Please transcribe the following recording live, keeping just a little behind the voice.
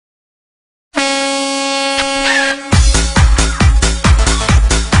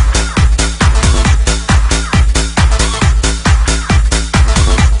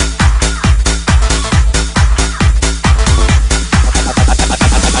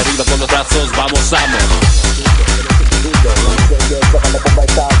codazos, vamos, amo.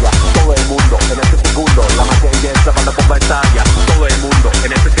 Todo el mundo en este segundo, la magia empieza cuando pongo estalla. Todo el mundo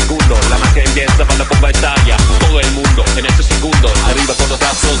en este segundo, la magia empieza cuando pongo estalla. Todo el mundo en este segundo, arriba con los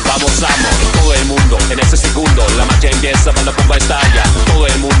brazos, vamos, amo. Todo el mundo en este segundo, la magia empieza cuando bomba estalla. Todo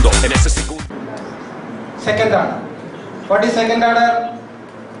el mundo en este segundo. Second order. What is second order?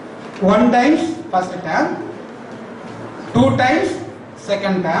 1 times first term, 2 times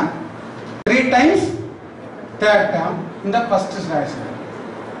second term, 3 times third term in the first selection.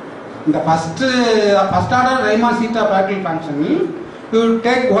 In the first order Riemann zeta factorial function, you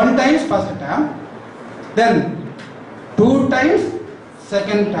take 1 times first term, then 2 times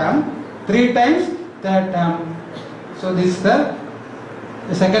second term, 3 times third term. So this is the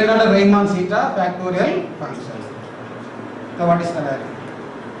second order Riemann zeta factorial function. So what is the value?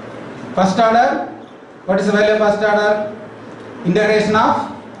 First order, what is the value of first order? Integration of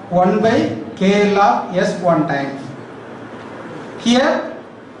 1 by KL of S 1 times. Here,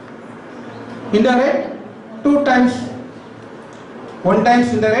 integrate 2 times. 1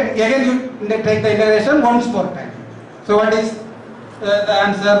 times integrate, again you take the integration once more time. So what is the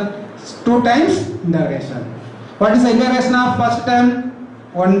answer? 2 times integration. What is the integration of first term?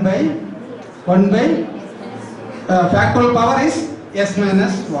 1 by factorial power is S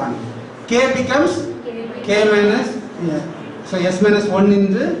minus 1. K becomes K minus, so S minus 1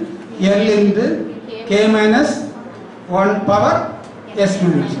 into L into K minus 1 power S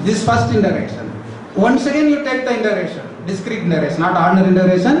minus. This is first integration. Once again you take the integration, discrete integration, not ordinary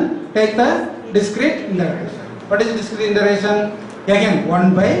integration, take the discrete integration. What is discrete integration? Again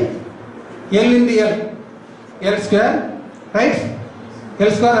 1 by L into L square, right?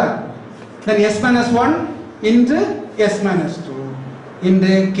 L square. Then S minus 1 into S minus 2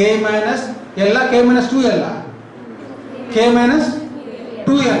 into K minus L, K minus 2L, K minus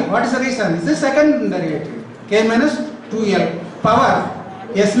 2L. What is the reason? This is the second derivative. K minus 2L power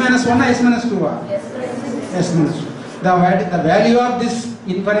S minus 1 or S minus 2? S minus 2. The value of this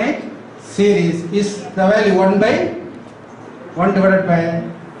infinite series is the value 1 divided by.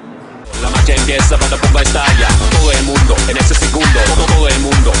 La magia empieza cuando bomba estalla. Todo el mundo en ese segundo. Todo el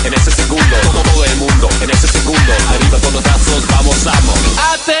mundo en ese segundo. Todo el mundo en ese segundo. Arriba con los brazos, vamos, amo.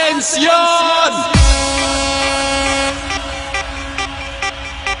 ¡Atención!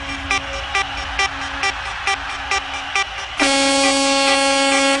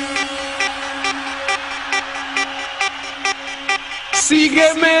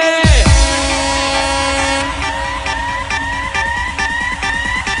 Sígueme.